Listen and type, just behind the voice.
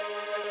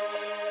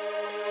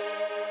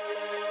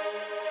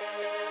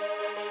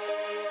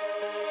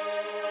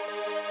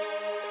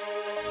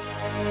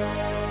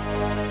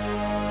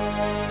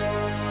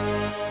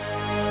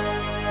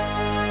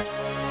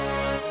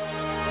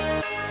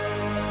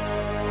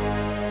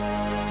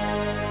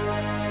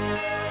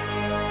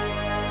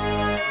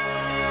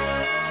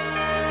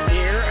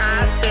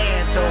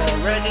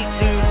ready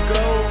to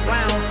go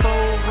round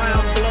for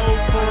round, blow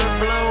for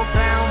blow,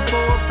 pound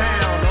for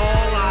pound.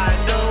 All I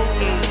know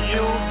is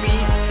you'll be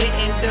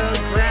hitting the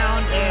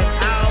ground and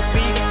I'll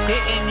be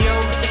hitting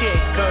your chick,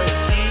 cause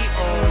she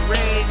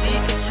already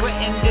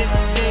sweating this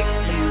dick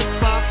you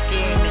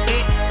fucking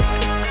hit.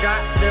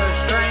 Got the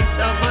strength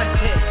of a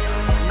tick,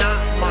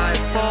 not my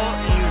fault,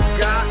 you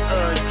got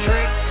a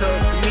trick.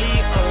 Took me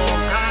a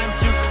long time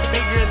to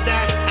figure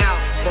that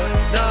out, but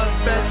the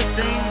best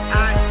thing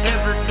I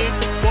ever did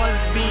was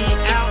be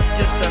out.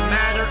 Just a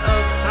matter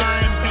of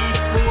time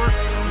before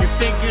you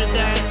figure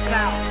that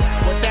out.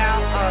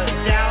 Without a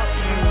doubt,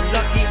 you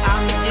lucky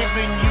I'm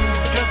giving you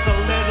just a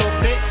little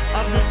bit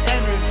of this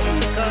energy,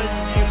 cause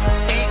you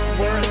ain't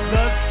worth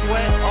the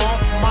sweat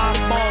off my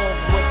balls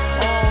with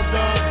all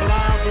the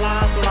blah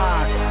blah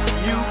blah.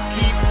 You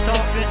keep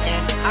talking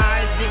and I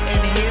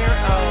didn't hear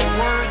a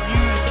word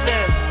you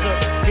said, so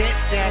get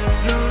that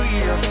through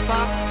your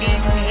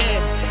fucking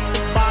head.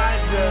 By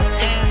the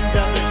end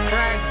of this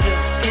track,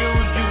 just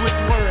killed you with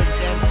words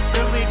and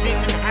really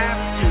didn't have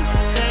to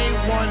say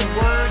one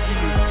word,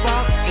 you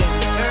fucking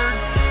turd.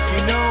 You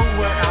know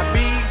where I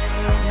be,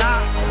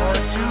 not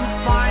hard to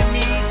find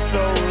me,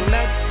 so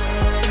let's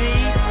see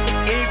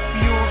if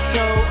you'll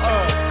show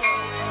up.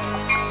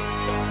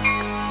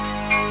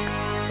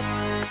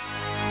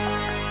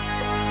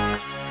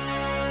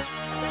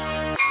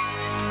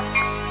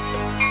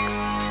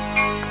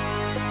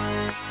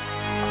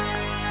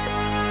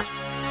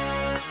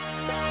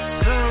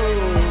 So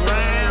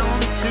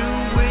round two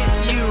with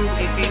you.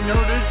 If you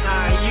notice,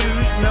 I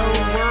use no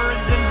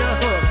words in the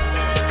hook,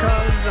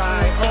 cause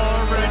I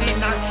already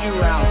knocked you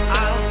out.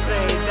 I'll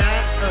say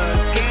that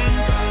again.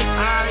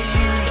 I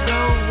use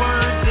no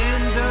words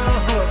in the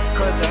hook,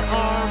 cause I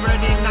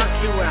already knocked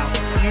you out.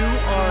 You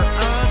are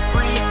a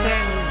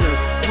pretender.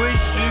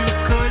 Wish you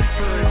could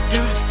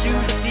produce two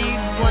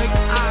seeds like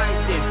I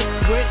did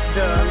with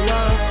the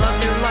love of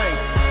your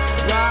life.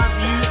 Rob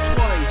you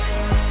twice.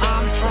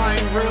 I'm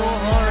trying real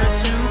hard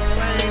to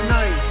play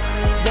nice,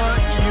 but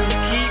you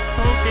keep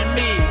poking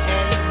me,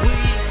 and we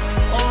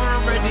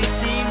already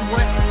seen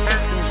what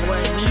happens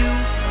when you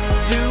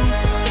do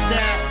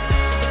that.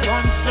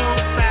 Run so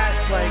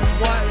fast, like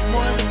what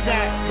was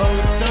that?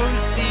 Both those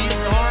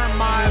seeds are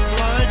my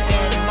blood,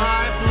 and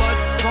my blood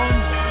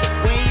runs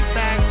way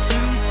back to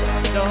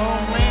the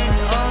homeland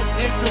of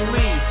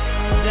Italy.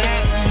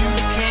 That you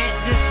can't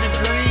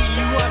disagree,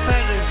 you a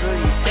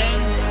pedigree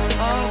and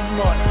of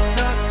mud,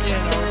 stuck in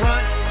a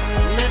rut,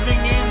 living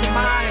in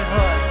my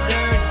hut.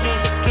 There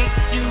just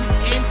kicked you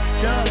in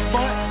the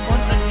butt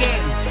once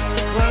again,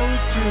 bro.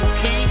 To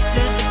keep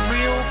this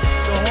real,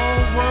 the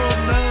whole world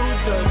know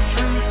the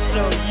truth,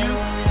 so you